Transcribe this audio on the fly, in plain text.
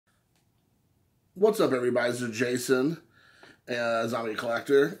What's up, everybody? This is Jason, Zombie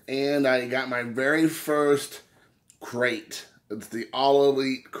Collector, and I got my very first crate. It's the All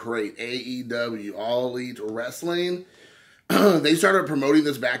Elite crate, AEW, All Elite Wrestling. They started promoting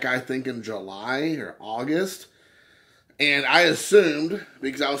this back, I think, in July or August. And I assumed,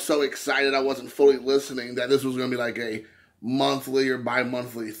 because I was so excited I wasn't fully listening, that this was going to be like a monthly or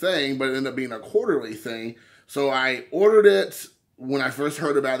bi-monthly thing, but it ended up being a quarterly thing. So I ordered it when I first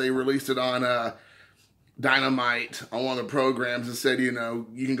heard about it. They released it on Dynamite on one of the programs and said, you know,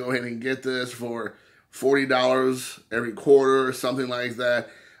 you can go ahead and get this for $40 every quarter or something like that.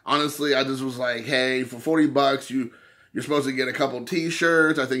 Honestly, I just was like, hey, for $40, you're supposed to get a couple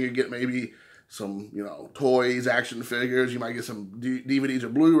t-shirts. I think you get maybe some, you know, toys, action figures. You might get some DVDs or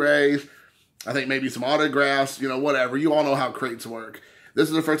Blu-rays. I think maybe some autographs, you know, whatever. You all know how crates work. This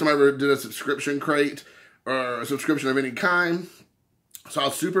is the first time I ever did a subscription crate or a subscription of any kind. So I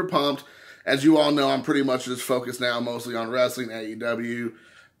was super pumped. As you all know, I'm pretty much just focused now mostly on wrestling, AEW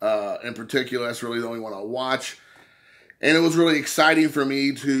in particular. That's really the only one I watch. And it was really exciting for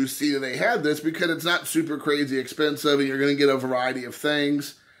me to see that they had this because it's not super crazy expensive and you're going to get a variety of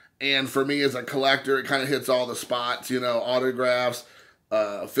things. And for me as a collector, it kind of hits all the spots, you know, autographs,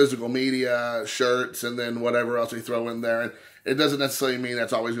 physical media, shirts, and then whatever else we throw in there. And it doesn't necessarily mean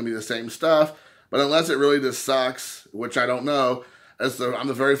that's always going to be the same stuff. But unless it really just sucks, which I don't know, I'm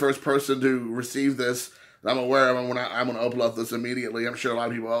the very first person to receive this. I'm aware of. I'm going to upload this immediately. I'm sure a lot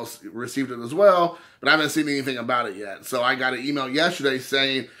of people else received it as well, but I haven't seen anything about it yet. So I got an email yesterday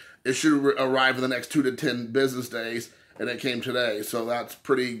saying it should arrive in the next 2 to 10 business days, and it came today. So that's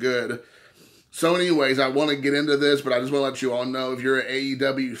pretty good. So anyways, I want to get into this, but I just want to let you all know if you're an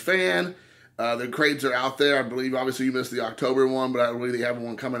AEW fan, the crates are out there. I believe, obviously, you missed the October one, but I believe they have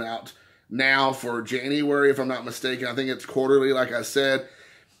one coming out now for January, if I'm not mistaken. I think it's quarterly, like I said.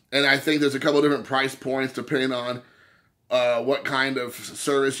 And I think there's a couple of different price points depending on what kind of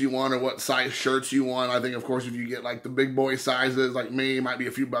service you want or what size shirts you want. I think, of course, if you get like the big boy sizes like me, it might be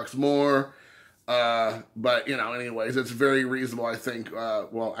a few bucks more. But, you know, anyways, it's very reasonable, I think.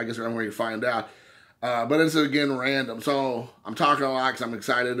 Well, I guess I'm going to find out. But it's, again, random. So I'm talking a lot because I'm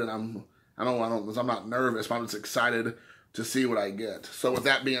excited and I'm not nervous, but I'm just excited to see what I get. So with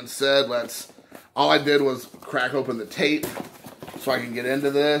that being said, all I did was crack open the tape so I can get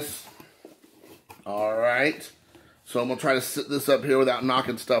into this. All right. So I'm going to try to sit this up here without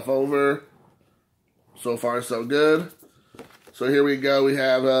knocking stuff over. So far, so good. So here we go. We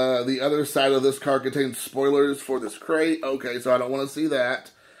have the other side of this card contains spoilers for this crate. Okay, so I don't want to see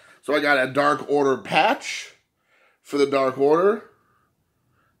that. So I got a Dark Order patch for the Dark Order,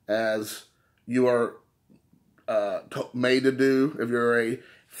 as you are made to do if you're a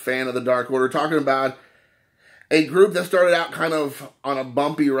fan of the Dark Order. Talking about a group that started out kind of on a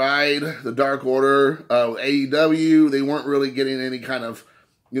bumpy ride, the Dark Order, AEW. They weren't really getting any kind of,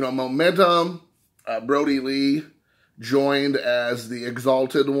 you know, momentum. Brody Lee joined as the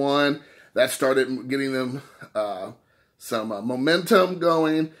Exalted One. That started getting them some momentum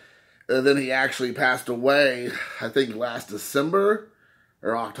going. And then he actually passed away, I think, last December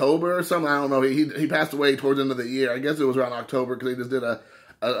or October or something. I don't know. He passed away towards the end of the year. I guess it was around October because they just did a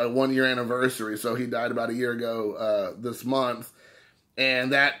 1-year anniversary. So he died about a year ago this month.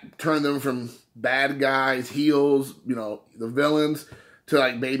 And that turned them from bad guys, heels, you know, the villains, to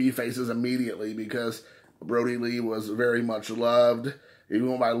like baby faces immediately because Brody Lee was very much loved. He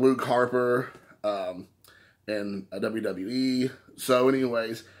went by Luke Harper in WWE. So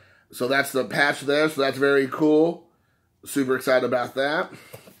anyways, so that's the patch there. So that's very cool. Super excited about that.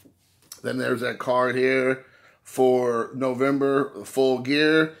 Then there's that card here for November, Full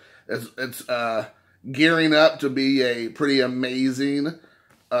Gear. It's gearing up to be a pretty amazing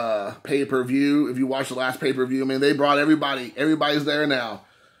pay-per-view. If you watch the last pay-per-view, I mean, they brought everybody. Everybody's there now.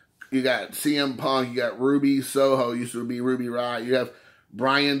 You got CM Punk. You got Ruby Soho, used to be Ruby Riott. You have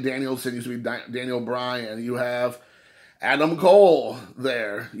Bryan Danielson, used to be Daniel Bryan. You have Adam Cole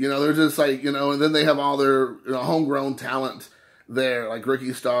there. You know, they're just like, you know, and then they have all their, you know, homegrown talent there, like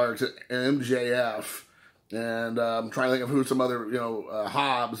Ricky Starks and MJF. And I'm trying to think of who some other, you know,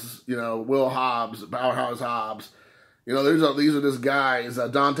 Hobbs, you know, Will Hobbs, Powerhouse Hobbs. You know, these are just guys.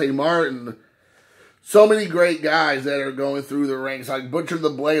 Dante Martin. So many great guys that are going through the ranks. Like Butcher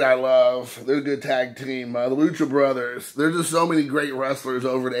the Blade, I love. They're a good tag team. The Lucha Brothers. There's just so many great wrestlers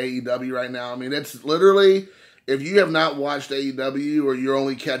over at AEW right now. I mean, it's literally, if you have not watched AEW or you're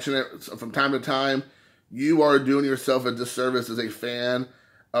only catching it from time to time, you are doing yourself a disservice as a fan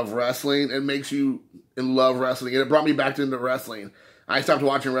of wrestling. It makes you in love wrestling. And it brought me back into wrestling. I stopped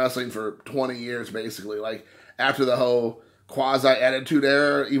watching wrestling for 20 years, basically. Like, after the whole quasi-attitude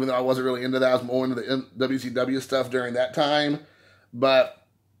era, even though I wasn't really into that. I was more into the WCW stuff during that time. But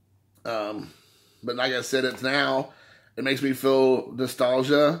like I said, it's now, it makes me feel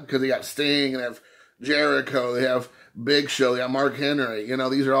nostalgia because they got Sting and they have Jericho, they have Big Show, they got Mark Henry. You know,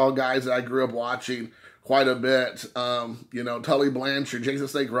 these are all guys that I grew up watching quite a bit. You know, Tully Blanchard, Jason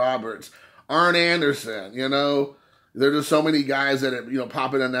Snake Roberts, Arn Anderson, you know. There's just so many guys that are, you know,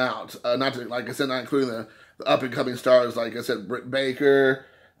 popping in and out. Not to, like I said, not including the up-and-coming stars, like I said, Britt Baker,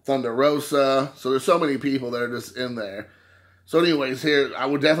 Thunder Rosa. So there's so many people that are just in there. So anyways, here, I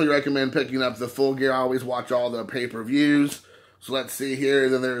would definitely recommend picking up the Full Gear. I always watch all the pay-per-views. So let's see here.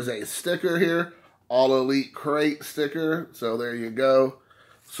 Then there's a sticker here. All Elite Crate sticker. So there you go.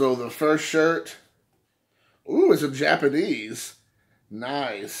 So the first shirt. Ooh, it's a Japanese.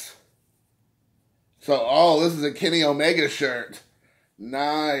 Nice. So, oh, this is a Kenny Omega shirt.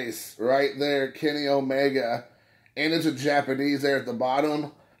 Nice. Right there, Kenny Omega. And it's a Japanese there at the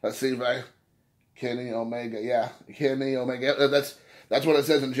bottom. Let's see if I... Kenny Omega. Yeah, Kenny Omega. That's what it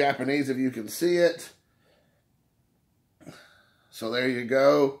says in Japanese, if you can see it. So there you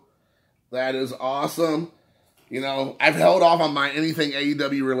go. That is awesome. You know, I've held off on my anything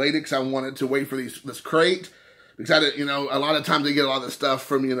AEW related because I wanted to wait for this crate. Because I did, you know, a lot of times they get a lot of the stuff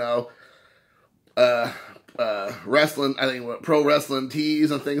from, you know... wrestling, I think Pro Wrestling Tees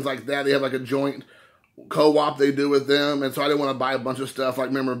and things like that. They have like a joint co-op they do with them, and so I didn't want to buy a bunch of stuff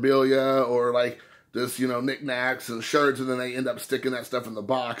like memorabilia or like just, you know, knickknacks and shirts, and then they end up sticking that stuff in the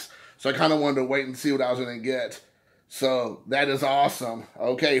box. So I kind of wanted to wait and see what I was going to get. So that is awesome.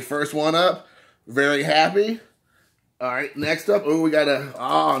 Okay, first one up. Very happy. All right, next up, oh, we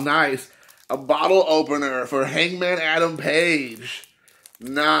got nice. A bottle opener for Hangman Adam Page.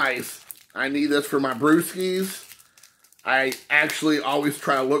 Nice. I need this for my brewskis. I actually always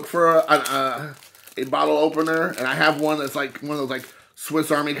try to look for a bottle opener, and I have one that's like one of those like Swiss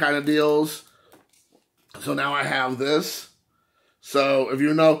Army kind of deals. So now I have this. So if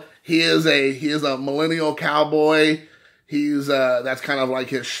you know, he is a millennial cowboy. He's that's kind of like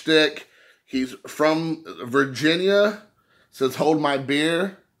his shtick. He's from Virginia. Says hold my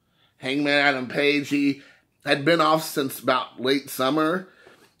beer. Hangman Adam Page. He had been off since about late summer.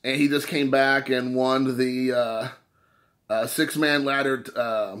 And he just came back and won the six-man ladder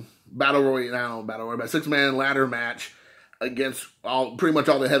battle royale, but six-man ladder match against pretty much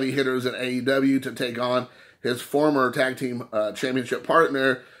all the heavy hitters in AEW to take on his former tag team championship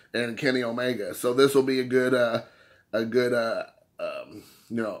partner and Kenny Omega. So this will be a good you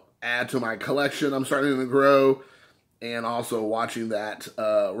know, add to my collection. I'm starting to grow, and also watching that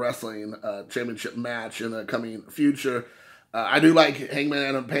wrestling championship match in the coming future. I do like Hangman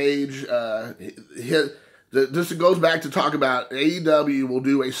Adam Page. This goes back to talk about AEW will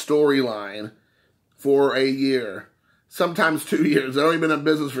do a storyline for a year, sometimes 2 years. They've only been in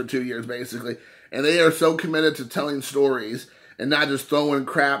business for 2 years, basically. And they are so committed to telling stories and not just throwing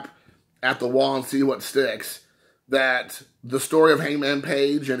crap at the wall and see what sticks, that the story of Hangman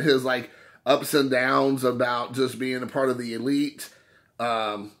Page and his like ups and downs about just being a part of the Elite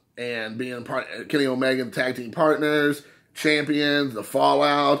and being a part of Kenny Omega and tag team partners, champions, the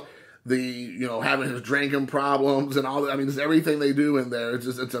fallout, the, you know, having his drinking problems and all that. I mean, just everything they do in there,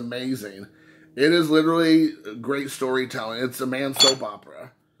 it's amazing. It is literally great storytelling. It's a man soap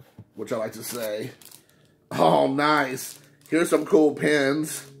opera, which I like to say. Oh, nice. Here's some cool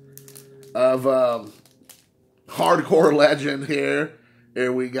pins of Hardcore Legend here.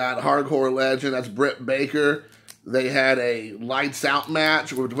 Here we got Hardcore Legend. That's Britt Baker. They had a lights out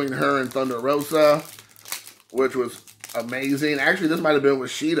match between her and Thunder Rosa, which was amazing. Actually, this might have been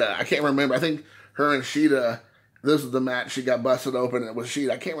with Sheeta. I can't remember. I think her and Sheeta, this is the match she got busted open, and it was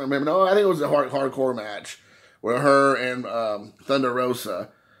Sheeta. I can't remember. No, I think it was a hardcore match with her and Thunder Rosa.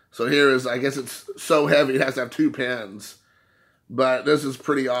 So here is, I guess it's so heavy it has to have 2 pins. But this is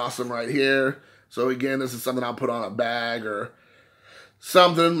pretty awesome right here. So again, this is something I'll put on a bag or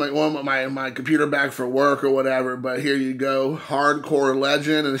something, like my computer bag for work or whatever. But here you go, Hardcore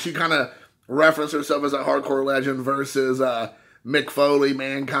Legend. And she kind of referenced herself as a Hardcore Legend versus Mick Foley,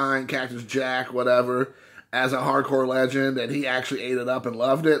 Mankind, Cactus Jack, whatever, as a Hardcore Legend. And he actually ate it up and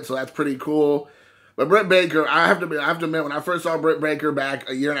loved it. So that's pretty cool. But Britt Baker, I have to admit, when I first saw Britt Baker back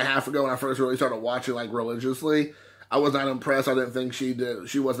a year and a half ago, when I first really started watching like religiously, I was not impressed. I didn't think she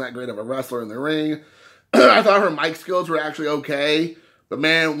wasn't that great of a wrestler in the ring. I thought her mic skills were actually okay. But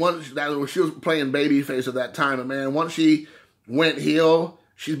man, she was playing babyface at that time. And man, once she went heel,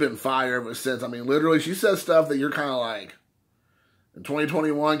 she's been fire ever since. I mean, literally, she says stuff that you're kind of like, in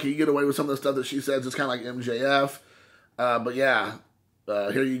 2021, can you get away with some of the stuff that she says? It's kind of like MJF. But yeah,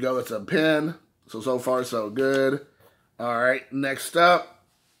 here you go. It's a pin. So far, so good. All right, next up,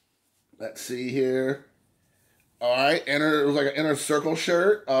 let's see here. All right, it was like an Inner Circle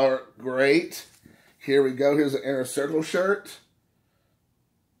shirt. All right, great. Here we go. Here's an Inner Circle shirt.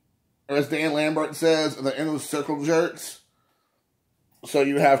 Or as Dan Lambert says, the Inner Circle shirts. So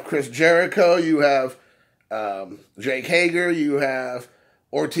you have Chris Jericho, you have Jake Hager, you have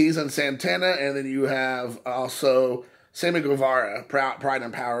Ortiz and Santana, and then you have also Sammy Guevara, Pride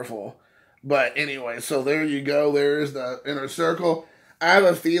and Powerful. But anyway, so there you go. There's the Inner Circle. I have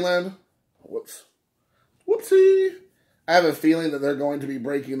a feeling, whoopsie. I have a feeling that they're going to be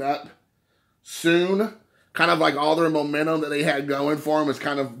breaking up soon. Kind of like all their momentum that they had going for them is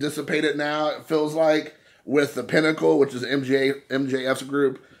kind of dissipated now, it feels like, with the Pinnacle, which is MJF's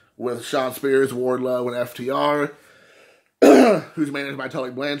group, with Shawn Spears, Wardlow, and FTR, who's managed by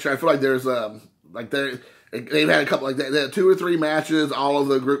Tully Blanchard. I feel like there's they've had a couple like that. They had 2 or 3 matches, all of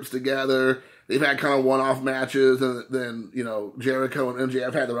the groups together. They've had kind of one-off matches, and then, you know, Jericho and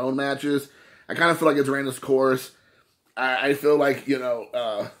MJF had their own matches. I kind of feel like it's ran its course. I feel like, you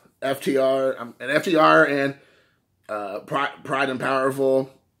know, FTR and Pride and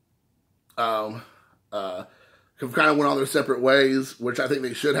Powerful have kind of went all their separate ways, which I think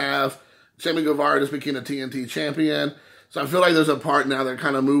they should have. Sammy Guevara just became a TNT champion. So I feel like there's a part now they're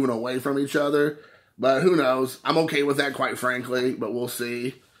kind of moving away from each other. But who knows? I'm okay with that, quite frankly, but we'll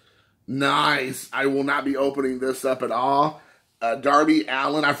see. Nice. I will not be opening this up at all. Darby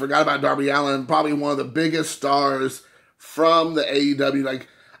Allin. I forgot about Darby Allin. Probably one of the biggest stars from the AEW. Like,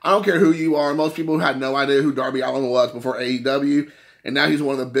 I don't care who you are. Most people had no idea who Darby Allin was before AEW. And now he's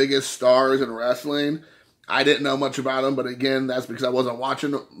one of the biggest stars in wrestling. I didn't know much about him, but again, that's because I wasn't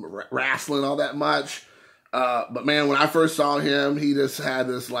watching wrestling all that much. But man, when I first saw him, he just had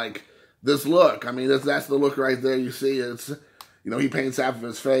this look. I mean, that's the look right there. You see, it's, you know, he paints half of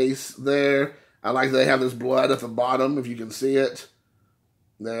his face there. I like that they have this blood at the bottom, if you can see it.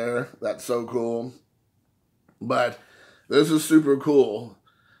 There, that's so cool. But this is super cool.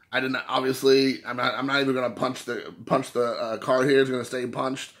 I didn't, obviously, I'm not even going to punch the card here. It's going to stay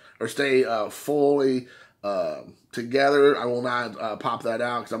punched or stay fully together. I will not pop that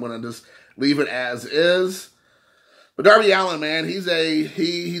out because I'm going to just leave it as is. But Darby Allin, man,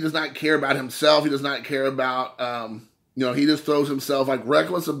 he does not care about himself. He does not care about, you know, he just throws himself like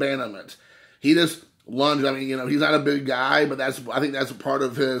reckless abandonment. He just lunges. I mean, you know, he's not a big guy, but I think that's a part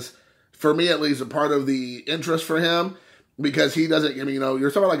of his, for me at least, a part of the interest for him, because he doesn't, I mean, you know,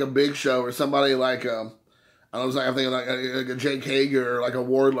 you're somebody like a Big Show or somebody like, I'm thinking like a Jake Hager or like a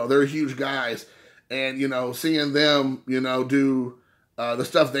Wardlow. They're huge guys. And, you know, seeing them, you know, do the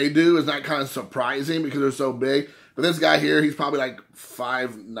stuff they do is not kind of surprising because they're so big. But this guy here, he's probably like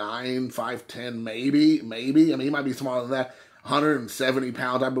 5'9", 5'10", maybe. I mean, he might be smaller than that. 170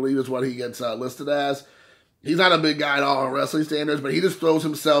 pounds, I believe, is what he gets listed as. He's not a big guy at all in wrestling standards, but he just throws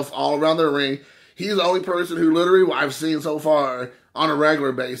himself all around the ring. He's the only person who literally, I've seen so far, on a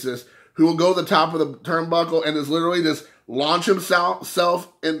regular basis, who will go to the top of the turnbuckle and just literally just launch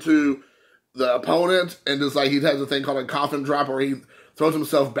himself into the opponent, and just like he has a thing called a coffin drop where he throws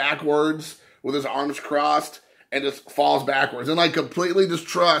himself backwards with his arms crossed and just falls backwards and like completely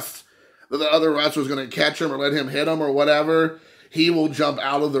distrusts that the other wrestler's going to catch him or let him hit him or whatever. He will jump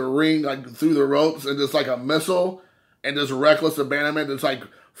out of the ring like through the ropes and just like a missile and just reckless abandonment. It's like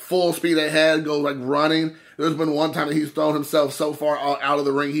full speed ahead, goes like running. There's been one time that he's thrown himself so far out of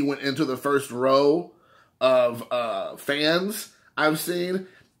the ring he went into the first row of fans I've seen.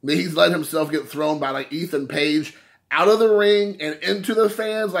 He's let himself get thrown by like Ethan Page out of the ring and into the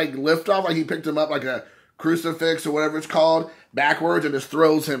fans, like lift off, like he picked him up like a crucifix or whatever it's called, backwards, and just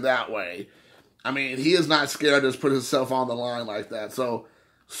throws him that way. I mean, he is not scared to just put himself on the line like that. So,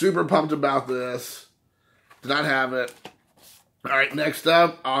 super pumped about this. Did not have it. All right, next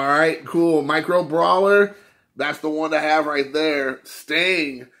up. All right, cool. Micro Brawler. That's the one to have right there.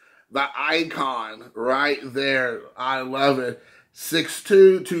 Sting, the icon right there. I love it.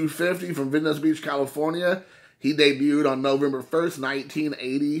 6'2", 250 from Venice Beach, California. He debuted on November 1st,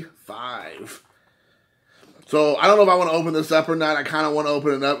 1985. So, I don't know if I want to open this up or not. I kind of want to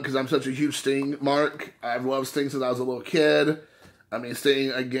open it up because I'm such a huge Sting mark. I've loved Sting since I was a little kid. I mean,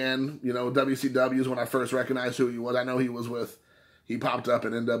 Sting, again, you know, WCW is when I first recognized who he was. I know he popped up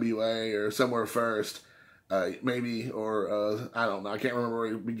in NWA or somewhere first, maybe, or I don't know. I can't remember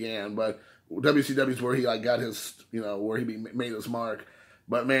where he began, but WCW is where he like got his, you know, where he made his mark.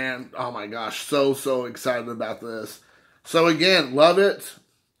 But man, oh my gosh, so excited about this. So again, love it.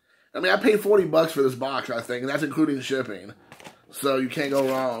 I mean, I paid $40 for this box, I think, and that's including shipping. So you can't go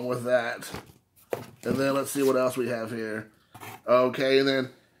wrong with that. And then let's see what else we have here. Okay, and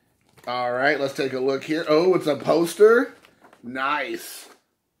then All right, let's take a look here. Oh, it's a poster. Nice.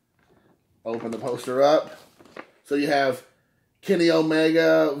 Open the poster up. So you have Kenny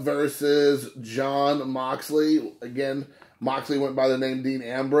Omega versus Jon Moxley. Again, Moxley went by the name Dean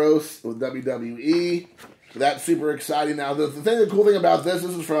Ambrose with WWE. That's super exciting. Now, the cool thing about this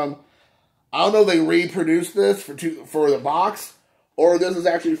is from, I don't know if they reproduced this for the box, or this is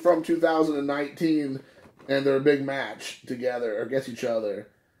actually from 2019, and they're a big match together, or against each other.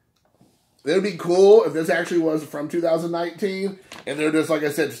 It would be cool if this actually was from 2019, and they're just, like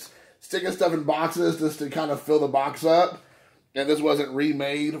I said, sticking stuff in boxes just to kind of fill the box up, and this wasn't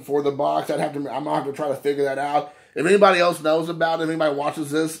remade for the box. I'm gonna have to try to figure that out. If anybody else knows about it, if anybody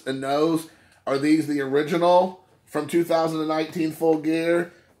watches this and knows, are these the original from 2019 Full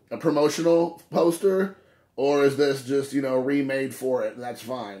Gear, a promotional poster, or is this just, remade for it? And that's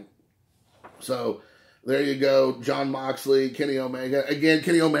fine. So there you go, Jon Moxley, Kenny Omega. Again,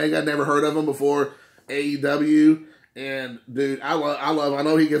 Kenny Omega, I never heard of him before AEW. And dude, I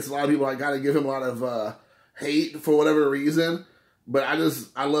know he gets a lot of people. I gotta give him a lot of hate for whatever reason, but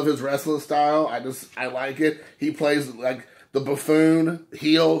I love his wrestling style. I like it. He plays like the buffoon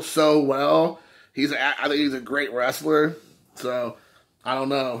heel so well. I think he's a great wrestler. So I don't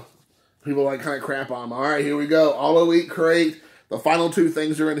know. People kind of crap on him. All right, here we go. All Elite crate. The final two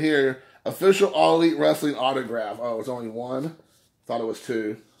things are in here. Official All Elite Wrestling autograph. Oh, it's only one. Thought it was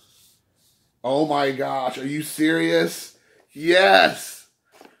two. Oh my gosh, are you serious? Yes!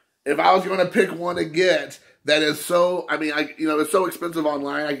 If I was going to pick one to get that is so, it's so expensive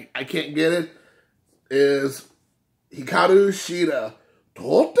online, I can't get it, is Hikaru Shida.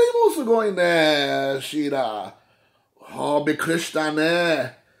 Totemo sugoi ne, Shida. Oh, bikurishita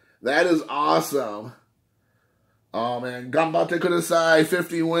ne. That is awesome. Oh man, Ganbatte Kudasai,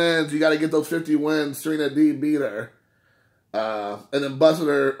 50 wins. You got to get those 50 wins. Serena D beat her. And then busted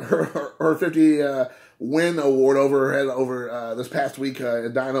her 50 win award over her head over this past week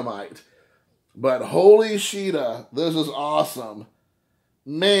in Dynamite. But holy Shida, this is awesome.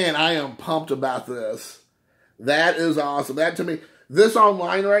 Man, I am pumped about this. That is awesome. That to me, this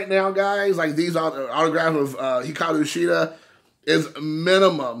online right now, guys, like these autograph of Hikaru Shida is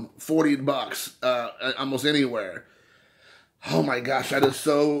minimum $40 almost anywhere. Oh my gosh, that is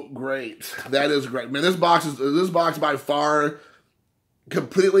so great. That is great. Man, this box by far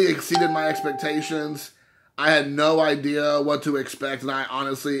completely exceeded my expectations. I had no idea what to expect, and I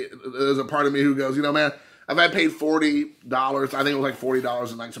honestly, there's a part of me who goes, man, if I paid $40, I think it was like $40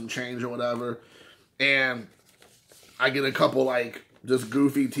 and like some change or whatever, and I get a couple just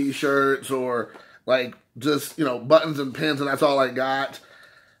goofy t-shirts or just, buttons and pins, and that's all I got.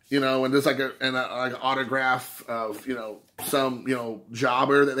 And just like an autograph of, some,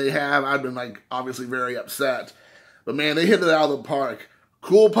 jobber that they have, I'd been obviously very upset. But man, they hit it out of the park.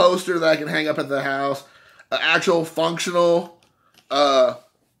 Cool poster that I can hang up at the house. An actual functional bottle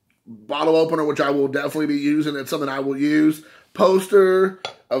opener, which I will definitely be using. It's something I will use. Poster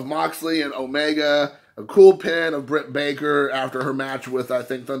of Moxley and Omega. A cool pin of Britt Baker after her match with, I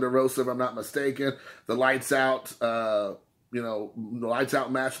think, Thunder Rosa, if I'm not mistaken. The Lights Out, the Lights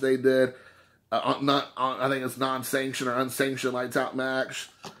Out match they did. I think it's non-sanctioned or unsanctioned Lights Out match.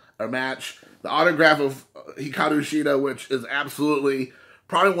 The autograph of Hikaru Shida, which is absolutely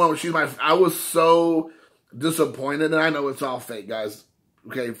probably one of I was so disappointed, and I know it's all fake, guys.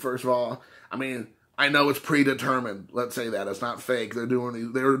 Okay, first of all, I know it's predetermined. Let's say that. It's not fake. They're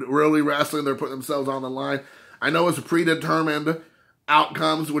really wrestling. They're putting themselves on the line. I know it's predetermined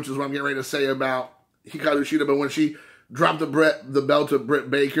outcomes, which is what I'm getting ready to say about Hikaru Shida, but when she dropped the belt to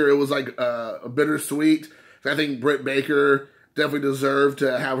Britt Baker, it was a bittersweet. I think Britt Baker definitely deserved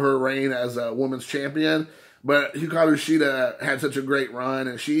to have her reign as a women's champion. But Hikaru Shida had such a great run,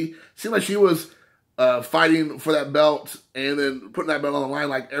 and she seemed like she was fighting for that belt and then putting that belt on the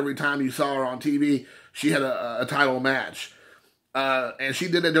line every time you saw her on TV, she had a title match. And she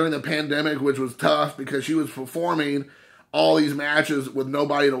did it during the pandemic, which was tough because she was performing all these matches with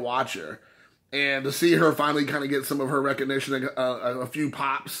nobody to watch her. And to see her finally kind of get some of her recognition, a few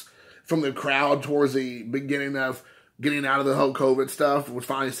pops from the crowd towards the beginning of getting out of the whole COVID stuff, was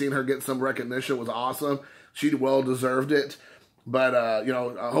finally seeing her get some recognition was awesome. She well deserved it. But,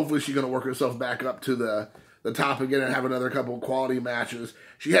 hopefully she's going to work herself back up to the top again and have another couple of quality matches.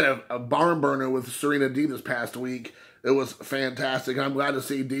 She had a barn burner with Serena Deeb this past week. It was fantastic. I'm glad to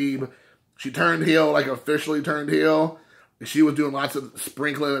see Deeb. She turned heel, officially turned heel. She was doing lots of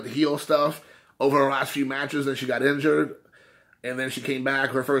sprinkling of heel stuff over her last few matches, and she got injured. And then she came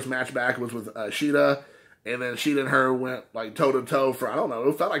back. Her first match back was with Shida. And then Shida and her went toe-to-toe for, I don't know,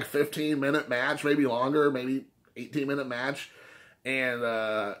 it felt like a 15-minute match, maybe longer, maybe 18-minute match. and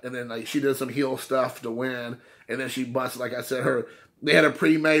then like she did some heel stuff to win, and then she busted, like I said, they had a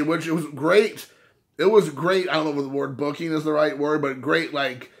pre-made, which it was great. It was great. I don't know if the word booking is the right word, but great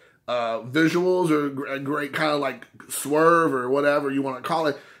like visuals, or a great kind of like swerve or whatever you want to call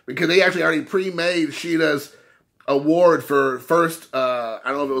it, because they actually already pre-made Shida's award for first, I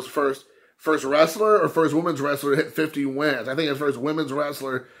don't know if it was first wrestler or first women's wrestler to hit 50 wins. I think it's first women's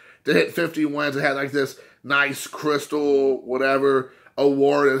wrestler to hit 50 wins. It had like this nice crystal whatever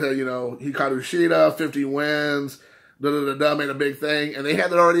award. It had, you know, Hikaru Shida, 50 wins, made a big thing. And they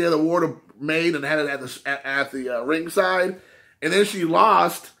had already had the award made and had it at the ringside. And then she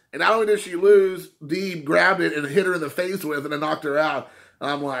lost. And not only did she lose, Deeb grabbed it and hit her in the face with it and knocked her out. And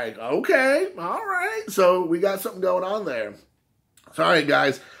I'm like, okay, all right. So we got something going on there. So, all right,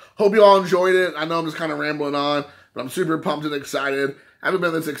 guys. Hope you all enjoyed it. I know I'm just kind of rambling on, but I'm super pumped and excited. I haven't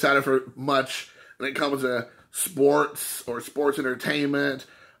been this excited for much when it comes to sports or sports entertainment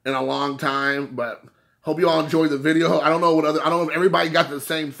in a long time. But hope you all enjoyed the video. I don't know if everybody got the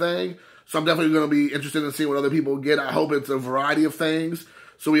same thing. So I'm definitely going to be interested in seeing what other people get. I hope it's a variety of things,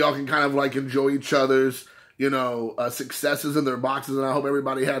 so we all can kind of like enjoy each other's, you know, successes in their boxes. And I hope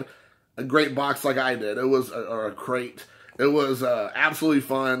everybody had a great box like I did. It was or a crate. It was absolutely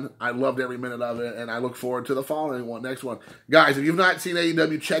fun. I loved every minute of it, and I look forward to the following one, next one. Guys, if you've not seen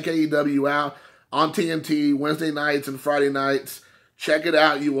AEW, check AEW out on TNT Wednesday nights and Friday nights. Check it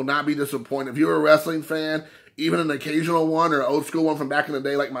out. You will not be disappointed. If you're a wrestling fan, even an occasional one or an old school one from back in the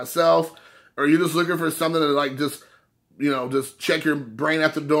day like myself, or you're just looking for something to like just, you know, just check your brain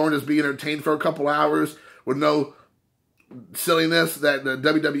at the door and just be entertained for a couple hours with no silliness that the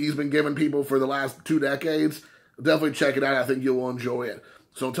WWE's been giving people for the last 2 decades, definitely check it out. I think you will enjoy it.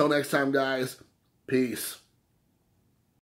 So until next time, guys, peace.